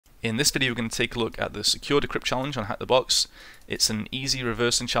In this video we're going to take a look at the Sekure Decrypt challenge on HackTheBox. It's an easy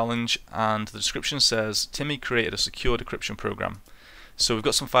reversing challenge and the description says Timmy created a secure decryption program. So we've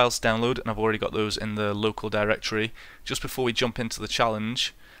got some files to download and I've already got those in the local directory. Just before we jump into the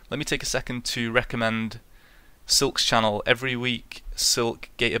challenge, let me take a second to recommend Silk's channel. Every week Silk,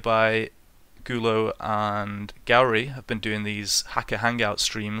 Gatorby, Gulo and Gowry have been doing these hacker hangout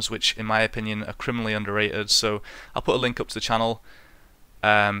streams, which in my opinion are criminally underrated, so I'll put a link up to the channel.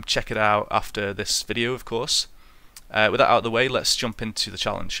 Check it out after this video, of course. With that out of the way, let's jump into the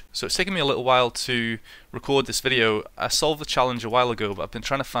challenge. So it's taken me a little while to record this video. I solved the challenge a while ago, but I've been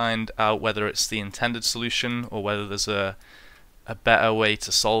trying to find out whether it's the intended solution or whether there's a better way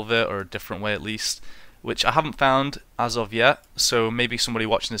to solve it, or a different way at least, which I haven't found as of yet, so maybe somebody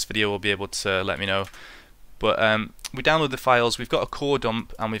watching this video will be able to let me know. But we download the files, we've got a core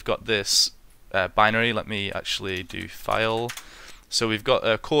dump and we've got this binary. Let me actually do file. So we've got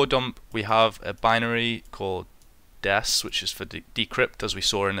a core dump, we have a binary called des, which is for decrypt, as we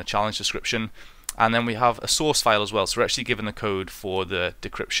saw in the challenge description, and then we have a source file as well, so we're actually given the code for the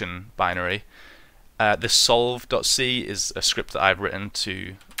decryption binary. This solve.c is a script that I've written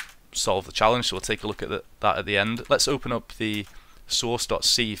to solve the challenge, so we'll take a look at that at the end. Let's open up the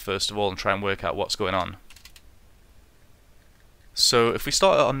source.c first of all and try and work out what's going on. So if we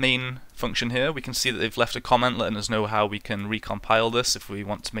start at our main function here, we can see that they've left a comment letting us know how we can recompile this if we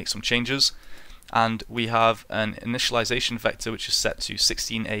want to make some changes. And we have an initialization vector which is set to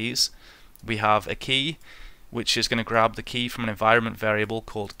 16 A's. We have a key which is going to grab the key from an environment variable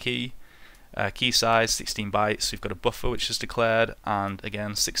called key. Key size 16 bytes. We've got a buffer which is declared, and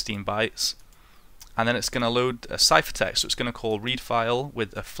again 16 bytes. And then it's going to load a ciphertext, so it's going to call read file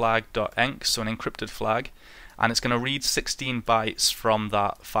with a flag.enc, so an encrypted flag, and it's going to read 16 bytes from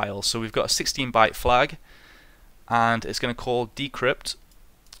that file. So we've got a 16 byte flag, and it's going to call decrypt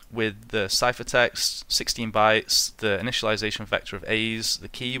with the ciphertext 16 bytes, the initialization vector of A's, the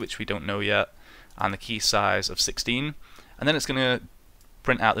key which we don't know yet, and the key size of 16, and then it's going to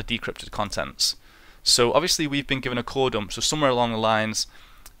print out the decrypted contents. So obviously we've been given a core dump, so somewhere along the lines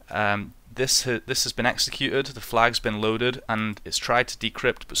this has been executed, the flag's been loaded and it's tried to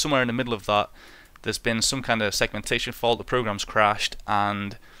decrypt, but somewhere in the middle of that there's been some kind of segmentation fault, the program's crashed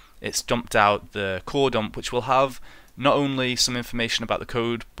and it's dumped out the core dump, which will have not only some information about the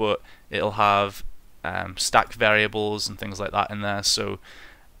code, but it'll have stack variables and things like that in there. So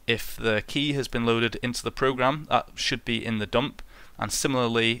if the key has been loaded into the program, that should be in the dump, and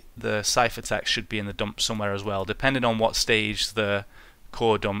similarly the ciphertext should be in the dump somewhere as well, depending on what stage the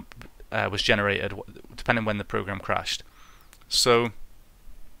core dump was generated, depending when the program crashed. So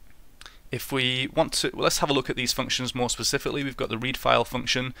if we want to, well, let's have a look at these functions more specifically. We've got the read file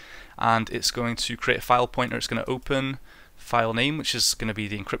function, and it's going to create a file pointer. It's going to open file name, which is going to be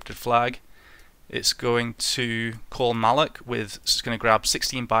the encrypted flag. It's going to call malloc with, so it's going to grab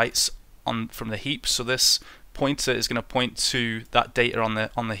 16 bytes from the heap. So this pointer is going to point to that data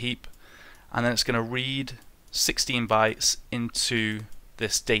on the heap, and then it's going to read 16 bytes into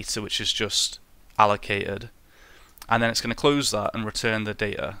this data which is just allocated, and then it's going to close that and return the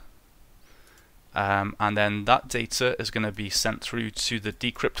data. And then that data is going to be sent through to the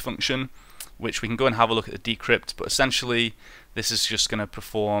decrypt function, which we can go and have a look at the decrypt, but essentially this is just going to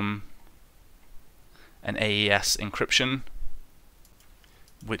perform an AES encryption,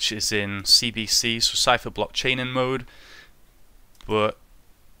 which is in CBC, so cipher block chaining mode, but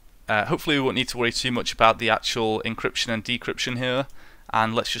hopefully we won't need to worry too much about the actual encryption and decryption here,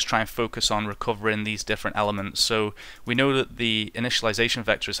 and let's just try and focus on recovering these different elements. So we know that the initialization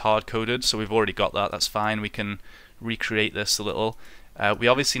vector is hard-coded, so we've already got that, that's fine. We can recreate this a little. We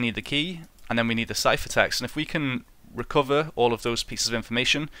obviously need the key, and then we need the ciphertext, and if we can recover all of those pieces of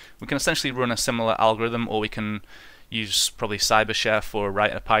information, we can essentially run a similar algorithm, or we can use probably CyberChef or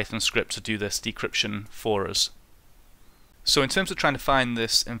write a Python script to do this decryption for us. So in terms of trying to find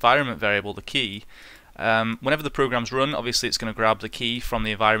this environment variable, the key, whenever the program's run, obviously it's going to grab the key from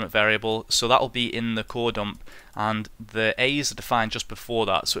the environment variable, so that will be in the core dump, and the A's are defined just before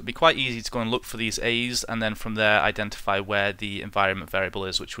that, so it'd be quite easy to go and look for these A's and then from there identify where the environment variable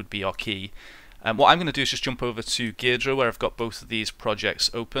is, which would be our key. What I'm going to do is just jump over to ghidra, where I've got both of these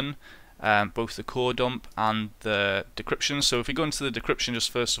projects open, both the core dump and the decryption. So if we go into the decryption just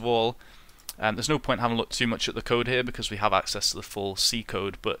first of all, there's no point having looked too much at the code here because we have access to the full C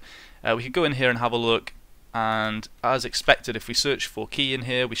code, but we could go in here and have a look, and as expected, if we search for key in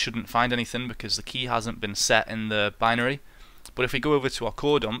here we shouldn't find anything because the key hasn't been set in the binary. But if we go over to our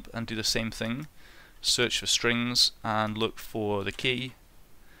core dump and do the same thing, search for strings and look for the key,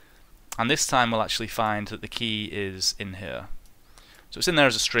 and this time we'll actually find that the key is in here. So it's in there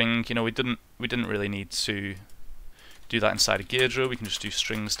as a string. You know, we didn't really need to do that inside a ghidra. We can just do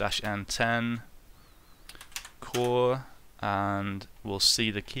strings-n10 core, and we'll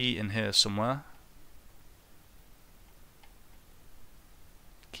see the key in here somewhere.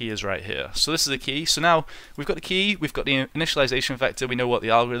 Key is right here. So this is the key. So now we've got the key, we've got the initialization vector, we know what the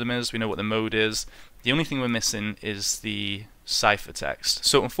algorithm is, we know what the mode is. The only thing we're missing is the ciphertext.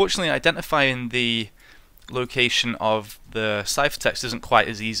 So unfortunately, identifying the location of the ciphertext isn't quite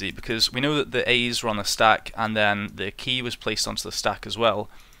as easy, because we know that the A's were on the stack and then the key was placed onto the stack as well.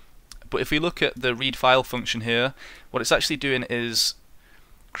 But if we look at the read file function here, what it's actually doing is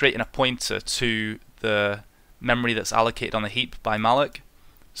creating a pointer to the memory that's allocated on the heap by malloc.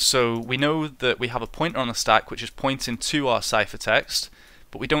 So we know that we have a pointer on the stack which is pointing to our ciphertext,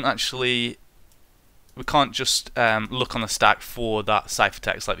 but we can't just look on the stack for that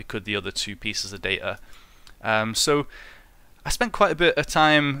ciphertext like we could the other two pieces of data. So I spent quite a bit of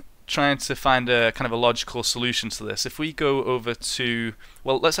time trying to find a kind of a logical solution to this. If we go over to,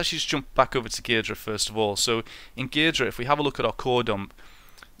 well, let's actually just jump back over to ghidra first of all. So in ghidra, if we have a look at our core dump,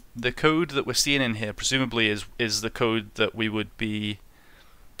 the code that we're seeing in here presumably is the code that we would be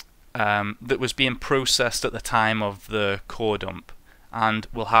that was being processed at the time of the core dump, and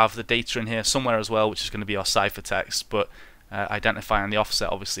we'll have the data in here somewhere as well, which is going to be our ciphertext, but identifying the offset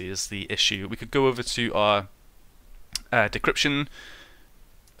obviously is the issue. We could go over to our decryption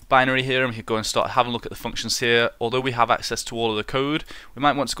binary here, and we could go and start having a look at the functions here. Although we have access to all of the code, we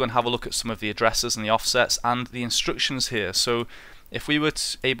might want to go and have a look at some of the addresses and the offsets and the instructions here. So if we were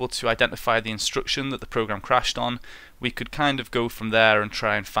able to identify the instruction that the program crashed on, we could kind of go from there and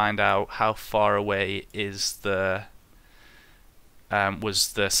try and find out how far away is the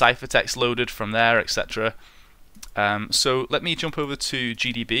was the ciphertext loaded from there, etc. So let me jump over to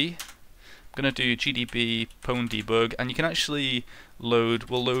GDB. I'm going to do GDB PwnDebug, and you can actually load,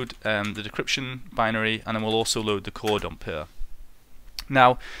 we'll load the decryption binary, and then we'll also load the core dump here.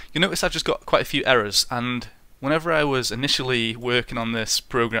 Now you'll notice I've just got quite a few errors, and whenever I was initially working on this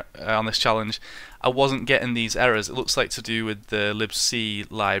program, on this challenge, I wasn't getting these errors. It looks like to do with the libc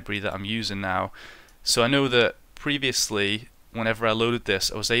library that I'm using now. So I know that previously, whenever I loaded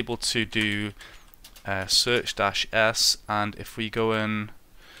this, I was able to do search-s, and if we go in,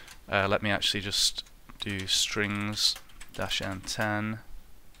 let me actually just do strings-n10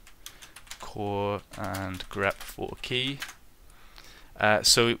 core and grep for key.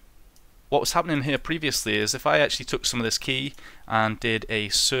 So what was happening here previously is if I actually took some of this key and did a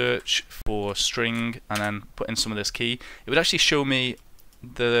search for string and then put in some of this key, it would actually show me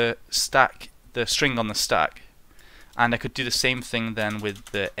the stack, the string on the stack, and I could do the same thing then with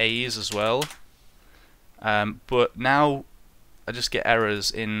the A's as well. But now I just get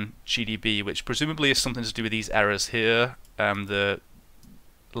errors in GDB, which presumably is something to do with these errors here, the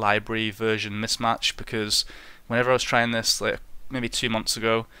library version mismatch, because whenever I was trying this like maybe 2 months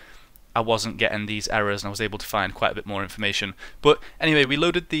ago, I wasn't getting these errors and I was able to find quite a bit more information. But anyway, we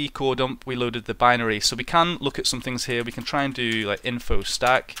loaded the core dump, we loaded the binary, so we can look at some things here. We can try and do like info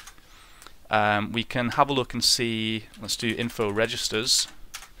stack. We can have a look and see, let's do info registers,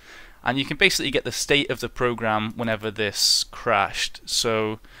 and you can basically get the state of the program whenever this crashed.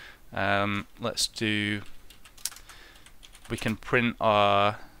 So let's do, we can print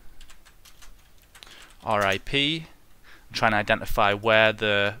our IP, try and identify where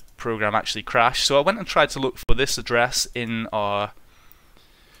the program actually crashed. So I went and tried to look for this address in our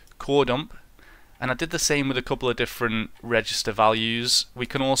core dump, and I did the same with a couple of different register values. We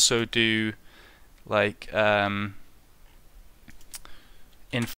can also do like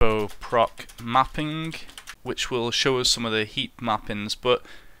info proc mapping, which will show us some of the heap mappings, but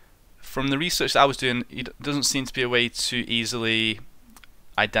from the research that I was doing, it doesn't seem to be a way to easily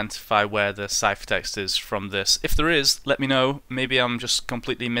identify where the ciphertext is from this. If there is, let me know. Maybe I'm just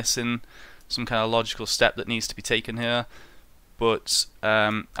completely missing some kind of logical step that needs to be taken here, but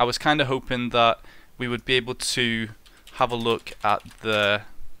I was kind of hoping that we would be able to have a look at the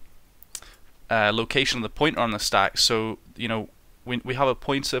location of the pointer on the stack. So you know, we have a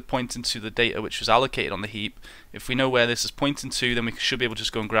pointer pointing to the data which was allocated on the heap. If we know where this is pointing to, then we should be able to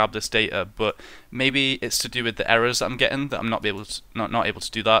just go and grab this data. But maybe it's to do with the errors that I'm getting, that I'm not able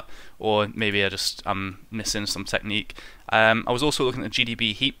to do that, or maybe I'm missing some technique. I was also looking at the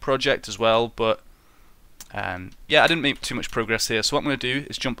GDB heap project as well, but yeah, I didn't make too much progress here. So what I'm going to do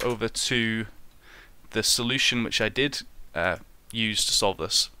is jump over to the solution which I did use to solve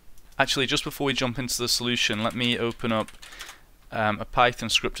this. Actually, just before we jump into the solution, let me open up a Python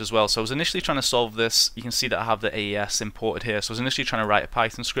script as well. So I was initially trying to solve this. You can see that I have the AES imported here. So I was initially trying to write a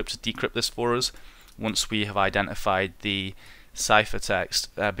Python script to decrypt this for us once we have identified the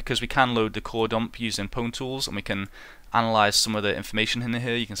ciphertext because we can load the core dump using PwnTools, and we can analyze some of the information in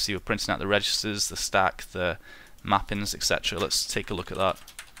here. You can see we're printing out the registers, the stack, the mappings, etc. Let's take a look at that.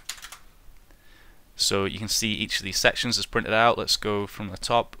 So you can see each of these sections is printed out. Let's go from the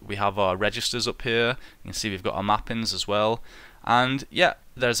top. We have our registers up here. You can see we've got our mappings as well. And yeah,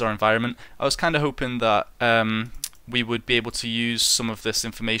 there's our environment. I was kind of hoping that we would be able to use some of this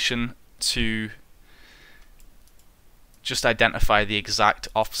information to just identify the exact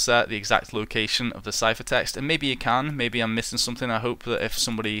offset, the exact location of the ciphertext. And maybe you can, maybe I'm missing something. I hope that if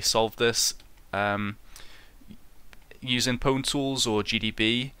somebody solved this using PwnTools or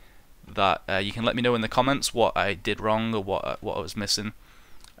GDB, that you can let me know in the comments what I did wrong or what I was missing.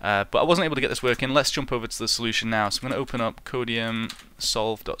 But I wasn't able to get this working. Let's jump over to the solution now. So I'm going to open up Codium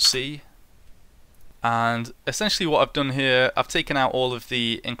solve.c, and essentially what I've done here, I've taken out all of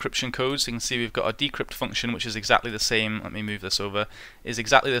the encryption codes. So you can see we've got a decrypt function, which is exactly the same. Let me move this over. Is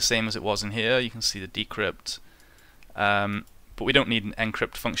exactly the same as it was in here. You can see the decrypt. But we don't need an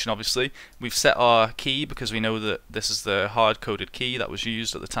encrypt function, obviously. We've set our key because we know that this is the hard-coded key that was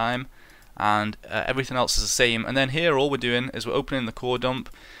used at the time, and everything else is the same. And then here all we're doing is we're opening the core dump.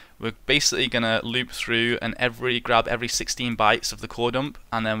 We're basically going to loop through and grab every 16 bytes of the core dump,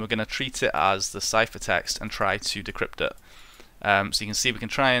 and then we're going to treat it as the ciphertext and try to decrypt it. So you can see we can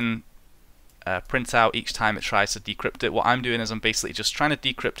try and print out each time it tries to decrypt it. What I'm doing is I'm basically just trying to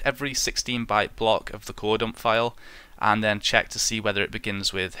decrypt every 16-byte block of the core dump file, and then check to see whether it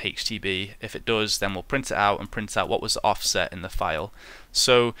begins with HTB. If it does, then we'll print it out and print out what was the offset in the file.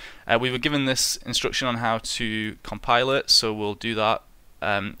 So we were given this instruction on how to compile it, so we'll do that.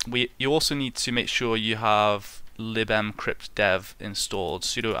 You also need to make sure you have libencryptdev installed,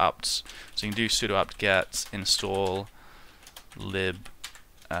 sudo apt. So you can do sudo apt get install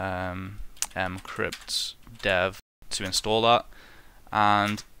libencryptdev to install that.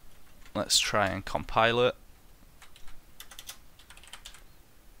 And let's try and compile it.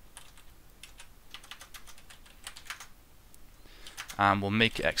 And we'll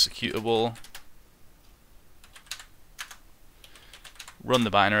make it executable, run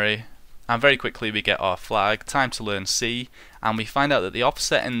the binary, and very quickly we get our flag, time to learn C, and we find out that the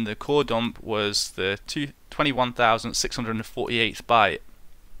offset in the core dump was the 21,648th byte.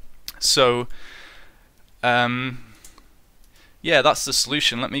 So yeah, that's the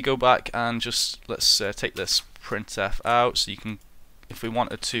solution. Let me go back and just let's take this printf out. So you can, if we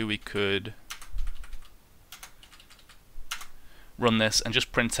wanted to, we could run this and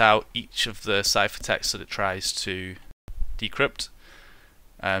just print out each of the ciphertext that it tries to decrypt,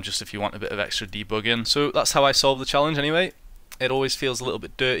 just if you want a bit of extra debugging. So that's how I solve the challenge anyway. It always feels a little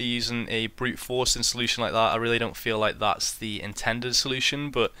bit dirty using a brute forcing solution like that. I really don't feel like that's the intended solution,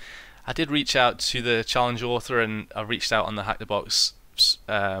 but I did reach out to the challenge author, and I reached out on the HackTheBox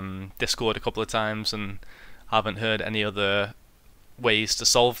Discord a couple of times and haven't heard any other ways to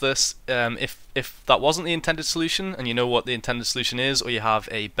solve this. If that wasn't the intended solution, and you know what the intended solution is, or you have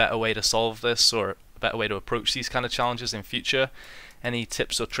a better way to solve this or a better way to approach these kind of challenges in future, any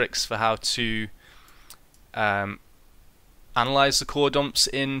tips or tricks for how to analyze the core dumps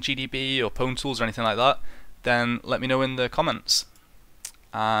in GDB or PwnTools or anything like that, then let me know in the comments.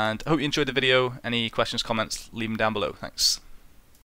 And I hope you enjoyed the video. Any questions, comments, leave them down below. Thanks.